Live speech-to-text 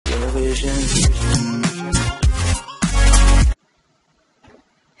Hey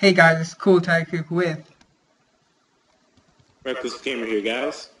guys, it's Cool Tycoon with RecklessGamer here,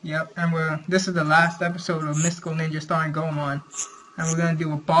 guys. Yep, and this is the last episode of Mystical Ninja starring Goemon, and we're gonna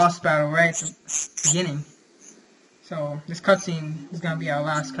do a boss battle right at the beginning. So this cutscene is gonna be our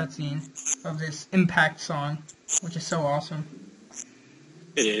last cutscene of this Impact song, which is so awesome.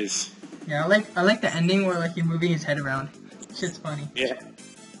 It is. Yeah, I like the ending where like you're moving his head around. Shit's funny. Yeah.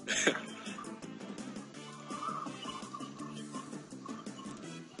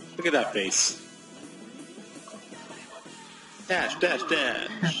 Look at that face. Dash, dash,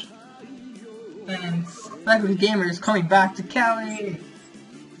 dash. And RecklessGamer is coming back to Cali.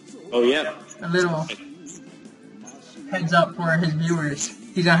 Oh yeah. A little heads up for his viewers.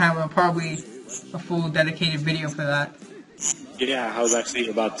 He's gonna have probably a full dedicated video for that. Yeah, I was actually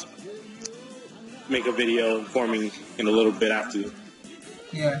about to make a video informing in a little bit after.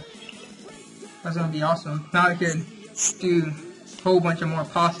 Yeah. That's gonna be awesome. Now I could do a whole bunch of more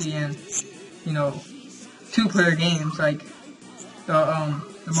posse and, you know, 2-player games like the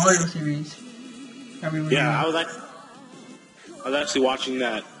Mario series. Yeah, I was actually watching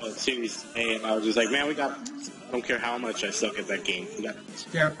that series and I was just like, man, I don't care how much I suck at that game.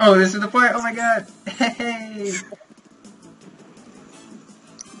 Yeah. Oh, this is the part. Oh my god. Hey.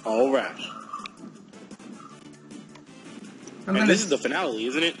 Alright. And this is the finale,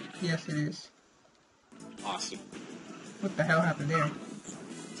 isn't it? Yes, it is. Awesome. What the hell happened there?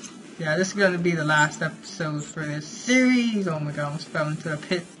 Yeah, this is gonna be the last episode for this series. Oh my god, I almost fell into the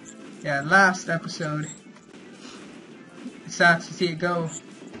pit. Yeah, last episode. It's sad to see it go.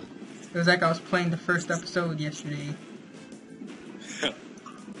 It was like I was playing the first episode yesterday.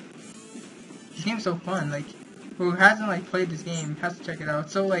 This game's so fun. Like, who hasn't like played this game has to check it out.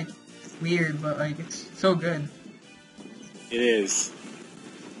 It's so like weird, but like it's so good. It is.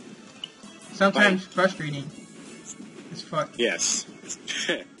 Sometimes frustrating. As fuck. Yes.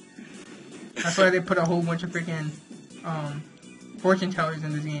 That's why they put a whole bunch of freaking fortune tellers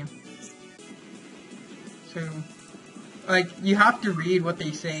in this game. So, like, you have to read what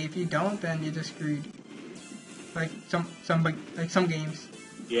they say. If you don't, then you're just screwed. Like some games.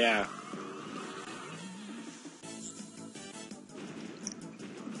 Yeah.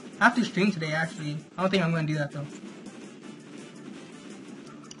 I have to stream today, actually. I don't think I'm gonna do that though.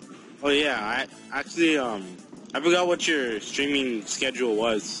 Oh yeah, I actually I forgot what your streaming schedule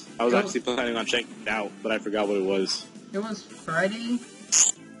was. I was actually planning on checking it out, but I forgot what it was. It was Friday.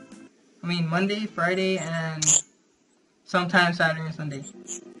 I mean Monday, Friday, and sometimes Saturday and Sunday.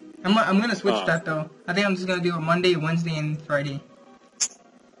 I'm gonna switch that though. I think I'm just gonna do a Monday, Wednesday, and Friday.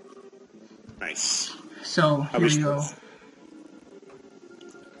 Nice. So here we go.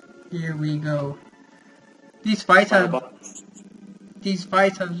 Here we go. These fights have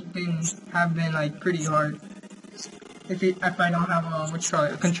been like pretty hard. If I don't have a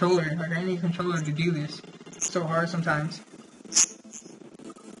controller, like I need a controller to do this. It's so hard sometimes.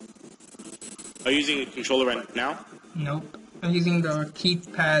 Are you using a controller right now? Nope. I'm using the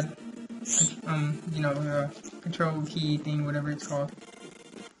keypad, you know, the control key thing, whatever it's called.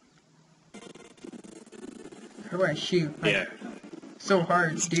 How do I shoot? Like, yeah. So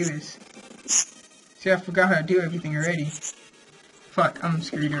hard to do this. See, I forgot how to do everything already. Fuck, I'm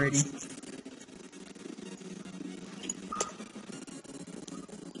screwed already.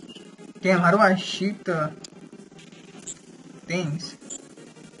 Damn, how do I shoot the things?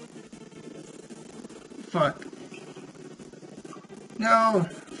 Fuck. No!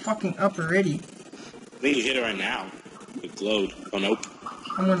 Fucking up already. I think you hit it right now. It glowed. Oh, nope.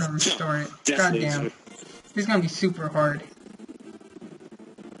 I'm gonna restore it. God damn. This is gonna be super hard.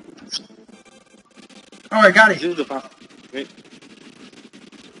 Oh, I got it! Wait.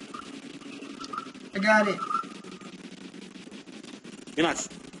 I got it! You're not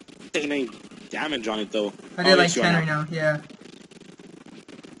taking any damage on it, though. I did like 10 right now, yeah.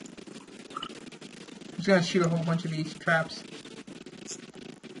 I'm just gonna shoot a whole bunch of these traps.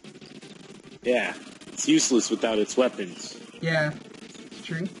 Yeah. It's useless without its weapons. Yeah. It's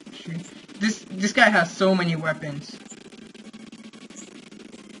true. It's true. This guy has so many weapons.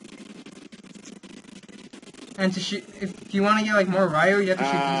 And to shoot, if you want to get like more Ryo, you have to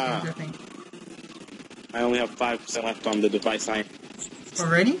shoot these things, I think. I only have 5% left on the device line.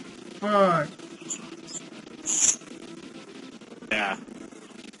 Already? Fuck. Yeah.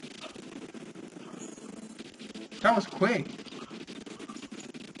 That was quick.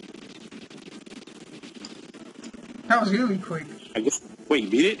 That was really quick. I guess. Wait, you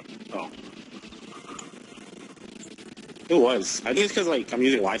beat it? Oh. It was. I think it's because like I'm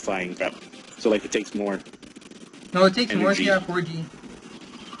using Wi-Fi and crap, so like it takes more. No, it takes energy. more if you have 4G.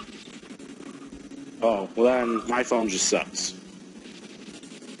 Oh, well then my phone just sucks.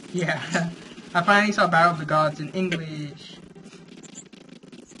 Yeah. I finally saw Battle of the Gods in English.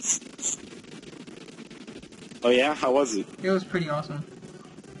 Oh yeah? How was it? It was pretty awesome.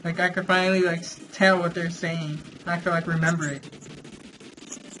 Like, I could finally, like, tell what they're saying. I could, like, remember it.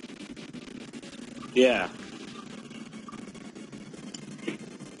 Yeah.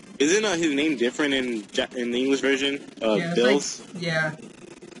 Isn't his name different in the English version of Yeah, Bill's? like, yeah.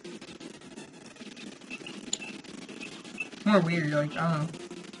 More weird, like, I don't know.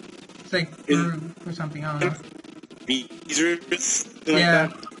 It's like Brew or something, I don't know. Beezers? Yeah.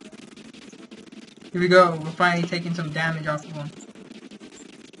 Like that? Here we go, we're finally taking some damage off of him.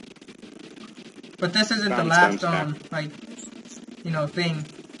 But this isn't the last, like, you know, thing.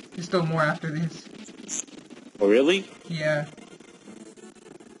 There's still more after this. Oh, really? Yeah.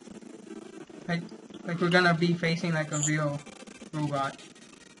 Like we're gonna be facing, like, a real robot.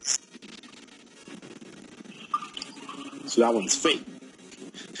 So that one's fake.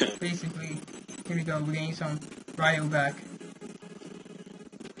 Basically, here we go, we're getting some Ryo back.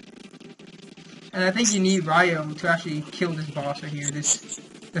 And I think you need Ryo to actually kill this boss right here,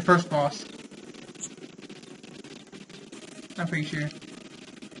 the first boss. I'm pretty sure.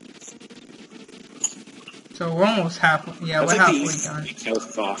 So we're almost halfway, yeah, That's we're like halfway done.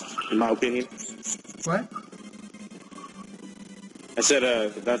 health off, in my opinion. What? I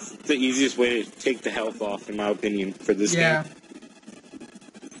said, that's the easiest way to take the health off, in my opinion, for this Yeah. game.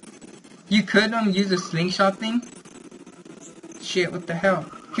 You could, use the slingshot thing. Shit, what the hell?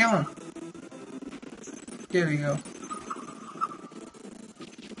 Kill him. There we go.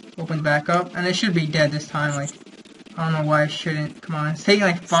 Opens back up, and it should be dead this time, like, I don't know why it shouldn't. Come on, it's taking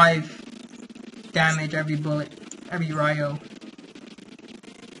like 5 damage every bullet, every Ryo.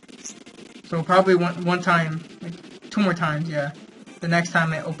 So probably one time, like 2 more times, yeah. The next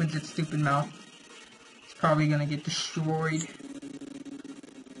time it opens its stupid mouth, it's probably gonna get destroyed.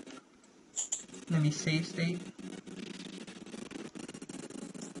 Let me save state.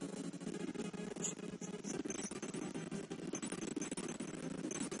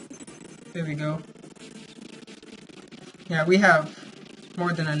 There we go. Yeah, we have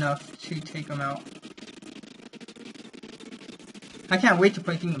more than enough to take them out. I can't wait to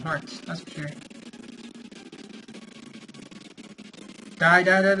play Kingdom Hearts, that's for sure. Die,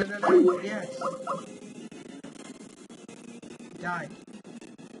 die, die, die, die, die. Yes. Die.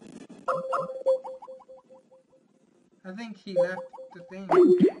 I think he left the thing.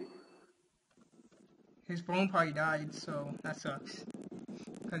 His phone probably died, so that sucks.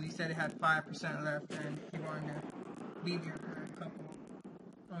 Because he said it had 5% left and he wanted to leave here for a couple.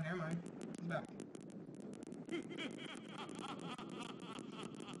 Oh, never mind. He's back.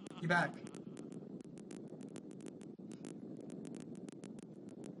 You back.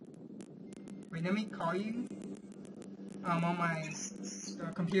 Wait, let me call you on my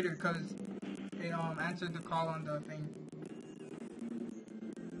computer because it answered the call on the thing.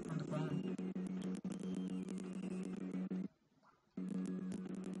 On the phone.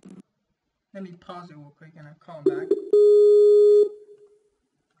 Let me pause it real quick and I'll call back.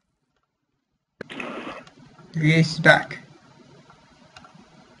 There he is, back.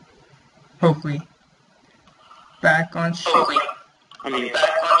 Hopefully. Back on shit.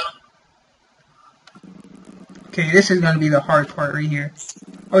 Okay, this is gonna be the hard part right here.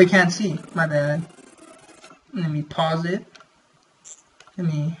 Oh, you can't see. My bad. Let me pause it. Let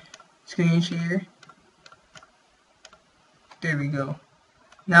me screen share. There we go.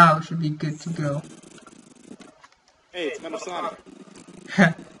 Now it should be good to go. Hey, it's Metal Sonic.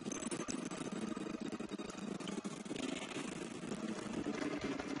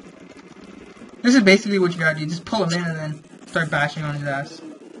 This is basically what you gotta do. Just pull him in and then start bashing on his ass.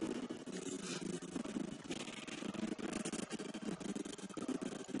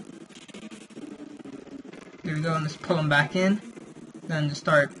 There we go, and just pull him back in. Then just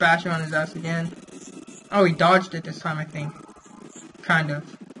start bashing on his ass again. Oh, he dodged it this time, I think. Kind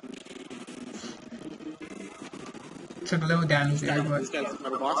of. Took a little damage there, but... This guy's the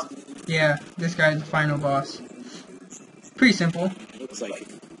final boss? Yeah, this guy's the final boss. Pretty simple. Looks like it.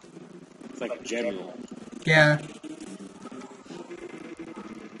 It's like a general. Yeah.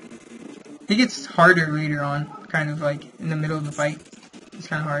 He gets harder later on, kind of like in the middle of the fight. It's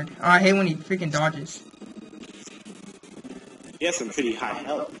kind of hard. Oh, I hate when he freaking dodges. He has some pretty high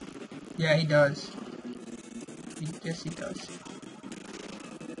health. Yeah, he does. Yes, he does.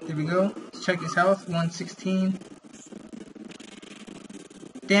 There we go. Let's check his health. 116.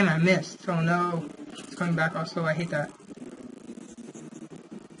 Damn, I missed. Oh no. It's coming back off slow. I hate that.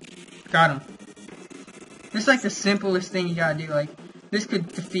 Got him. It's like the simplest thing you gotta do. Like, This could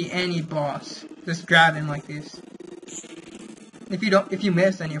defeat any boss. Just grab him like this. If you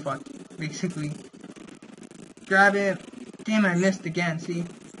miss, then you're fucked. Basically. Grab him. Damn, I missed again, see?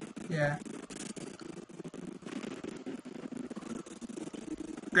 Yeah.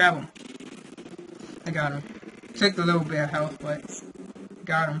 Grab him. I got him. Took a little bit of health, but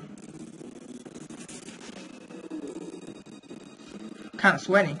got him. Kind of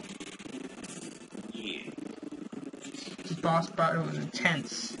sweating. Yeah. This boss battle was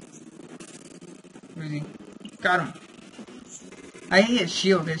intense. Where is he? Got him. I hate his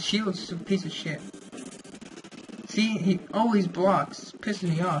shield. His shield's a piece of shit. See, he always blocks. Pisses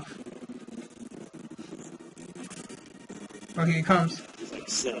me off. Oh, here he comes. He's like,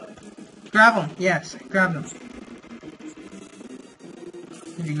 so. Grab him. Yes, grab him.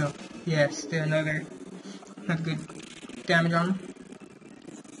 Here you go. Yes, there's another good damage on him.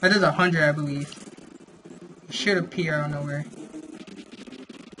 That does 100, I believe. It should appear out of nowhere.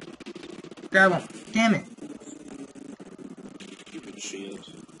 Grab him. Damn it. Stupid shield.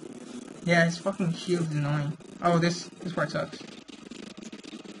 Yeah, his fucking shield is annoying. Oh, this part sucks.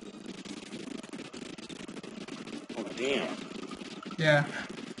 Oh, damn. Yeah.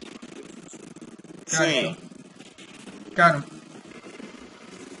 Got Same. him. Got him.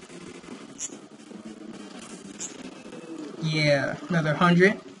 Yeah, another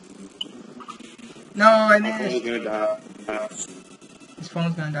 100. No, I My phone's missed. gonna die. His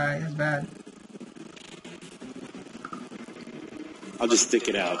phone's gonna die. That's bad. I'll just stick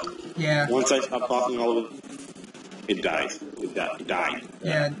it out. Yeah. Once I stop talking all of it dies. It died.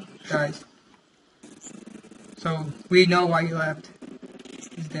 Yeah, guys. So, we know why he left.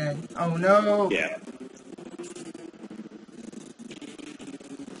 He's dead. Oh no! Yeah.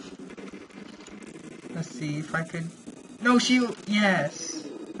 Let's see if I could... No shield! Yes!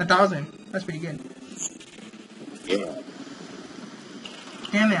 1,000. That's pretty good. Yeah.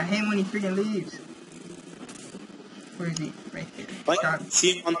 Damn it, I hate when he freaking leaves. Where is he? Right here. Like, Got him.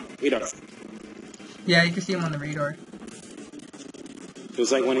 see him on the radar. Yeah, you can see him on the radar.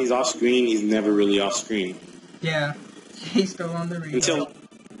 It's like when he's off screen, he's never really off screen. Yeah, he's still on the radar. Until...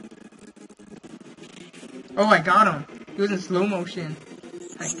 Oh, I got him. He was in slow motion.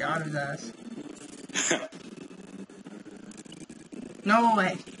 I got his ass. No,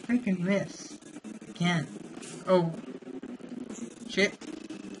 I freaking missed. Again. Oh. Shit.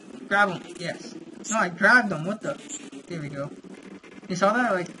 Grab him. Yes. No, I grabbed him. What the? There we go. You saw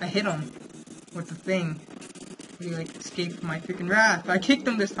that? Like, I hit him with the thing. He, like, escaped my freaking wrath. I kicked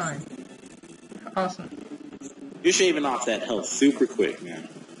him this time. Awesome. You're shaving off that health super quick, man.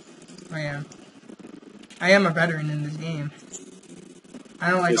 I am. I am a veteran in this game.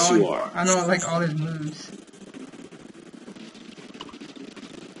 I don't like Yes, all. you are. I don't like all his moves.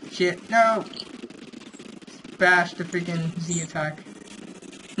 Shit! No. Bash the freaking Z attack.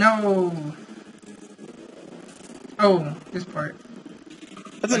 No. Oh, this part.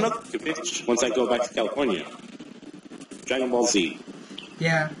 That's another good pitch once I go back to California. Dragon Ball Z.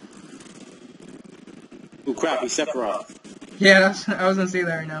 Yeah. Ooh, crap, he's Sephiroth. Yeah, I was gonna say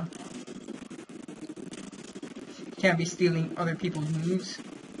that right now. Can't be stealing other people's moves.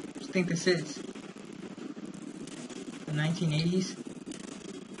 What do you think this is? The 1980s?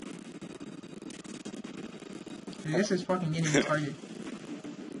 Dude, this is fucking getting retarded.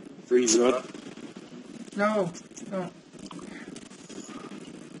 Freeze up. No, don't.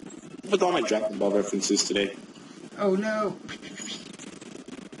 With all my Dragon Ball references today. Oh no.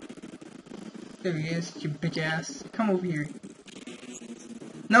 There he is, you bitch ass. Come over here.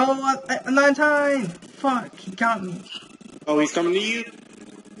 No, I'm not in time! Fuck, he got me. Oh, he's coming to you?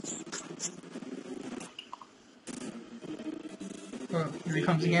 Oh, here he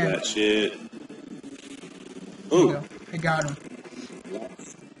comes Take again. that shit. There you Ooh. go. I got him.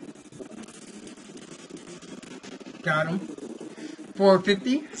 Got him.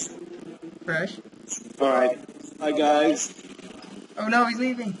 450. Fresh. Alright. Bye, guys. Oh no, he's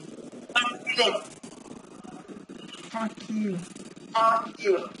leaving. Fuck you.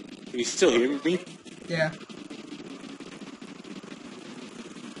 Can you still hear me? Yeah.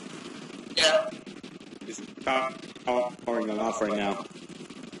 Yeah. It's powering off right now.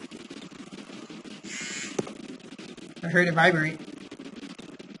 I heard it vibrate.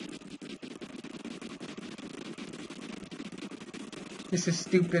 This is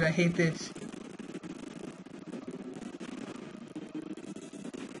stupid. I hate this.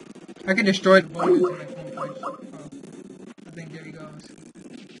 I could destroy the buttons on my phone. Oh, I think there he goes.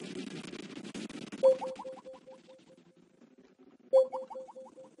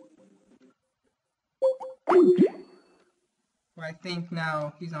 Well, I think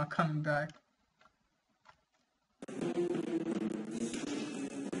now he's not coming back.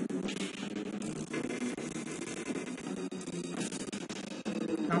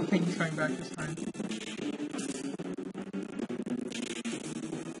 don't think he's coming back this time.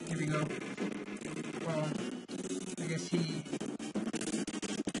 Here we go. Well, I guess he...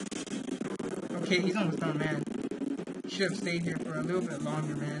 Okay, he's almost done, man. Should have stayed here for a little bit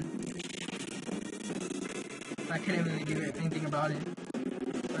longer, man. I couldn't really do anything about it.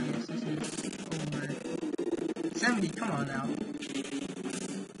 So I guess this is over. 70, come on now.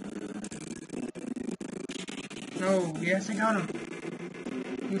 No, yes, I got him.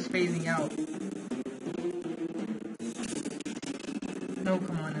 He was phasing out. No,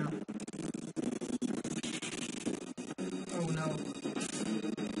 come on now. Oh no.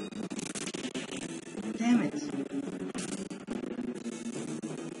 Damn it.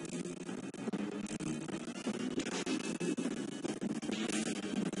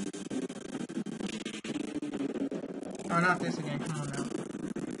 Oh, not this again. Come on now.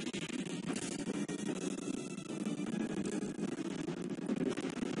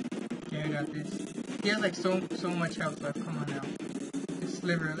 Okay, I got this. He has like so much health left. Come on now. Just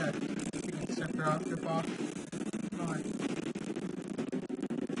sliver left. We can separate off the ball. Come on.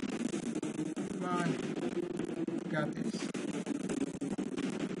 Come on. Got this.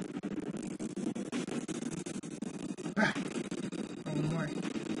 Ah. Oh, one more.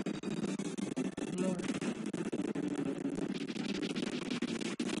 One more.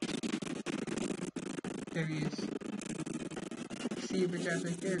 There he is. See the guy's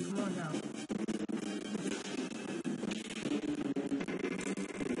right there. Come on now.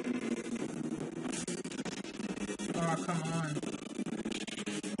 Oh, come on.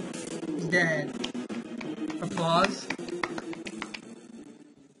 He's dead. Applause.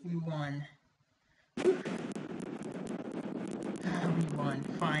 We won. We won.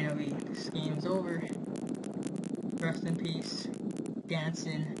 Finally. This game's over. Rest in peace.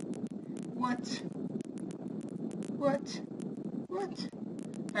 Dancing. What? What? What?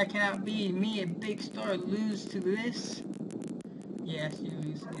 That cannot be. Me, a big star, lose to this? Yes, you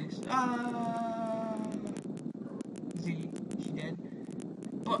lose to this. Ah! Z, she dead.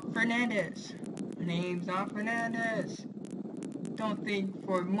 But Fernandez! Her name's not Fernandez! Don't think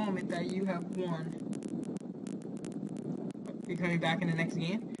for a moment that you have won. You're coming back in the next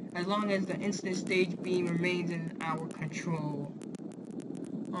game? As long as the instant stage beam remains in our control.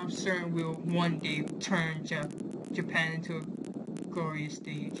 I'm certain we'll one day turn Japan into a glorious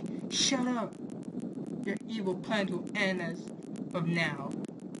stage. Shut up! Your evil plans will end as of now.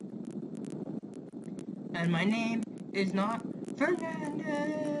 And my name is not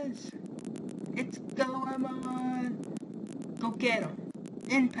Fernandez! It's Goemon! Go get him!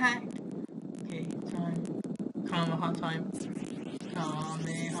 Impact! Okay, time. Kamehameha time.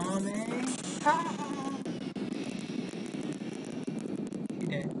 Kamehameha! Ha! He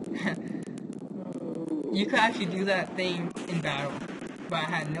dead. You could actually do that thing in battle, but I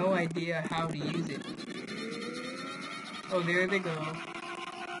had no idea how to use it. Oh, there they go.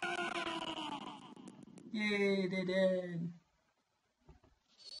 Yay, they're dead.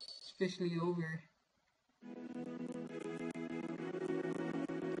 It's officially over.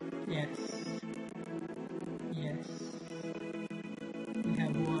 Yes. Yes. We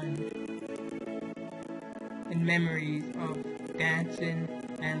have won. In memories of Dancing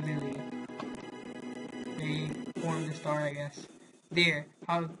and Lily. They formed a star, I guess. There,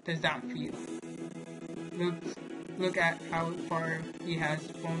 how does that feel? Look at how far he has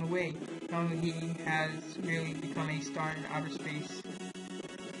flown away. How he has really become a star in outer space.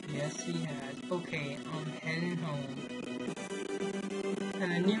 Yes, he has. Okay, I'm heading home.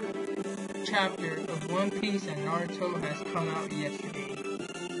 And a new chapter of One Piece and Naruto has come out yesterday,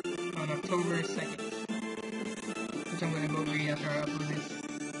 on October 2nd. Which I'm gonna go read after I upload this.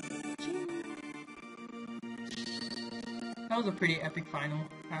 That was a pretty epic final,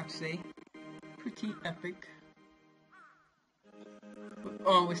 I have to say. Pretty epic.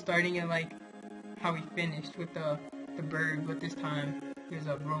 Oh, we're starting at like how we finished with the bird, but this time there's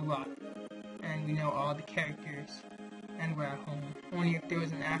a robot. And we know all the characters. And we're at home. Only if there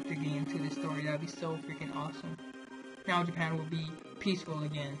was an after game to the story, that'd be so freaking awesome. Now Japan will be peaceful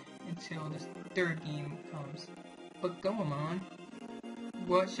again until the third game comes. But Goemon,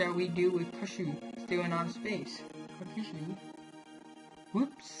 what shall we do with Kushu still in outer space? Kushu?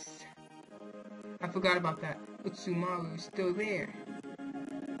 Whoops! I forgot about that. Utsumaru is still there.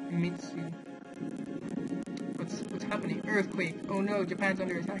 Mitsu. What's happening? Earthquake! Oh no, Japan's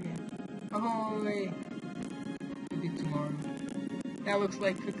under attack again. Ahoy! Tomorrow. That looks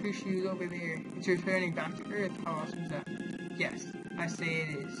like Kakushu's over there. It's returning back to Earth. How awesome is that? Yes, I say it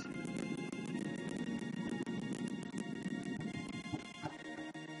is.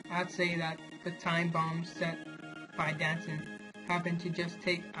 I'd say that the time bomb set by Dancing happened to just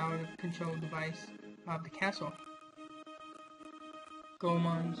take out of control device of the castle.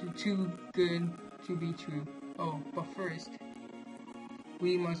 Goemon, you're too good to be true. Oh, but first,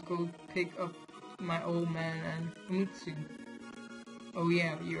 we must go pick up my old man and Umitsu. Oh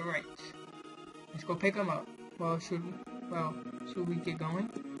yeah, you're right. Let's go pick him up. Should we get going?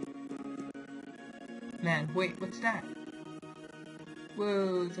 Man, wait, what's that?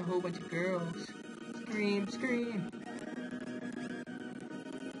 Whoa, it's a whole bunch of girls. Scream, scream!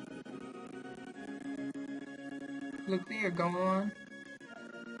 Look there, Goemon.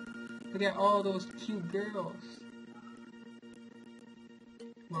 Look at all those cute girls.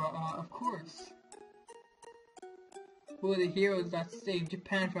 Well, of course. Who are the heroes that saved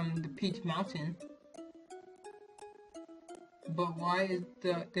Japan from the Peach Mountain? But why is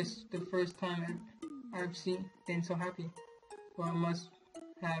this the first time I've been so happy? Well, it must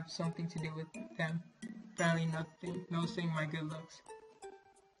have something to do with them finally noticing my good looks.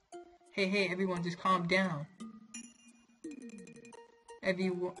 Hey, everyone, just calm down.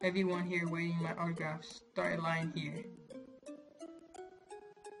 Everyone here waiting my autograph. Start a line here.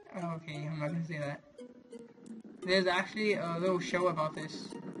 Okay, I'm not gonna say that. There's actually a little show about this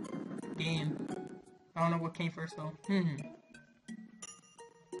game. I don't know what came first though.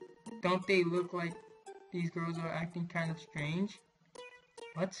 Don't they look like these girls are acting kind of strange?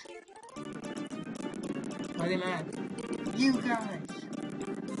 What? Why are they mad? You guys!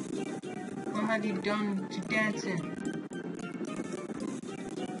 What have you done to dancing?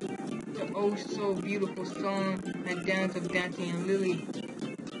 The oh so beautiful song and dance of Dancing and Lily.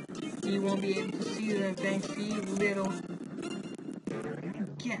 You won't be able to see them thanks to you, little...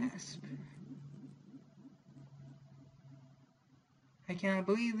 Gasp. I cannot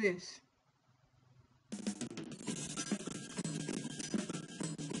believe this.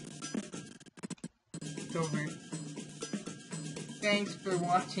 It's over. Thanks for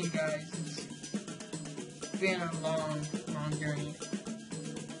watching, guys. It's been a long journey.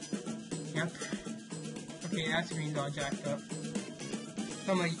 Yep. Okay, that screen's all jacked up.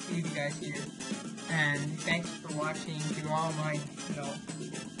 So I'm gonna leave you guys here. And thanks for watching through all my,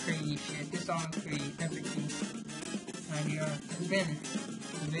 crazy shit. This song's pretty epic. And it's been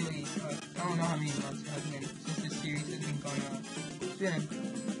really, I don't know how many months it has been since this series has been going on. It's been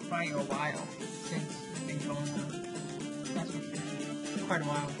probably a while since it's been going on. That's for sure. Quite a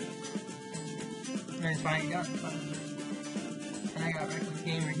while. And it's finally done. And I got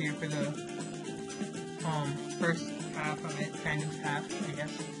RecklessGamer here for the first half of it, kind of half, I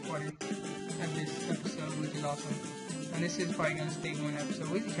guess, quarter of this episode, which is awesome. And this is probably gonna stay one episode.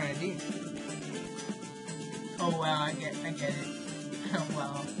 What is he trying to do? Oh wow, I get it. Oh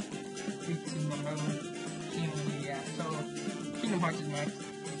wow. 3, 2, 1, Goemon, yeah. So Kingdom Hearts is next.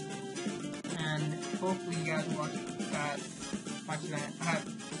 And hopefully you guys watch that. I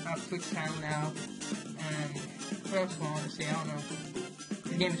have Twitch channel now. And what else do I want to say? I don't know.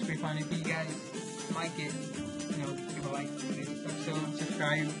 The game is pretty fun. If you guys like it, give a like to this episode,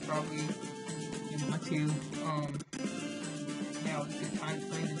 subscribe probably if you want to. Yeah, it was good times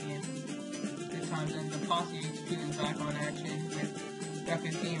playing this game. Good times, and the Posse HQ is back on action with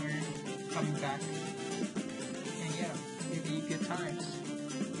RecklessGamer coming back. And yeah, it'll be good times.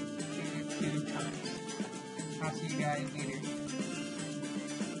 Good times. I'll see you guys later.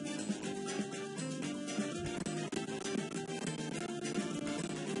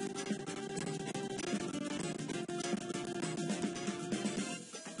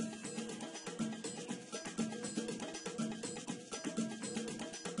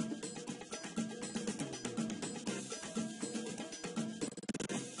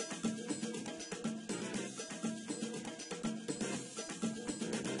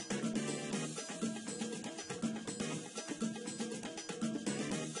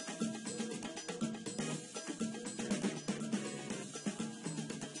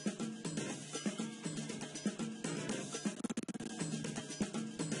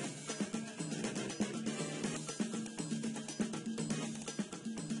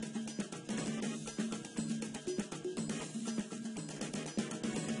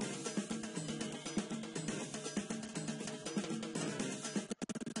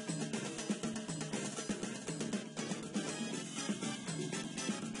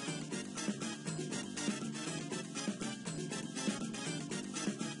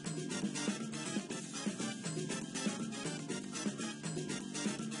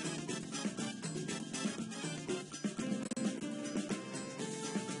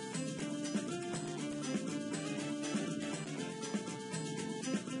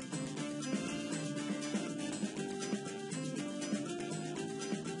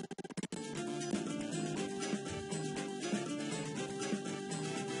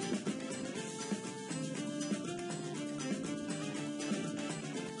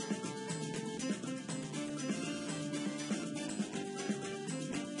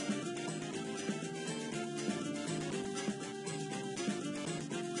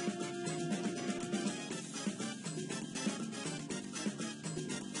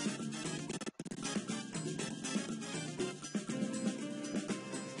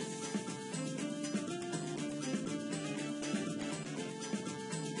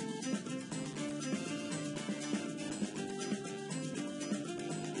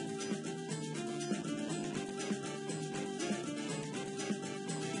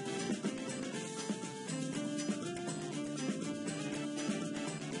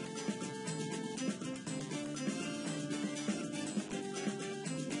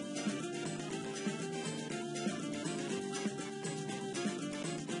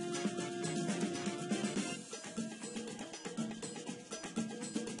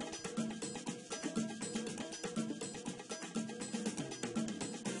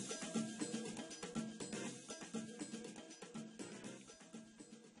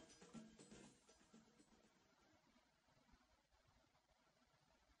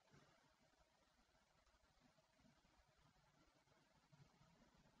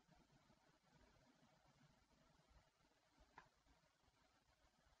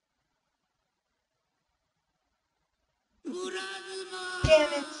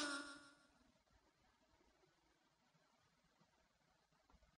 Damn it.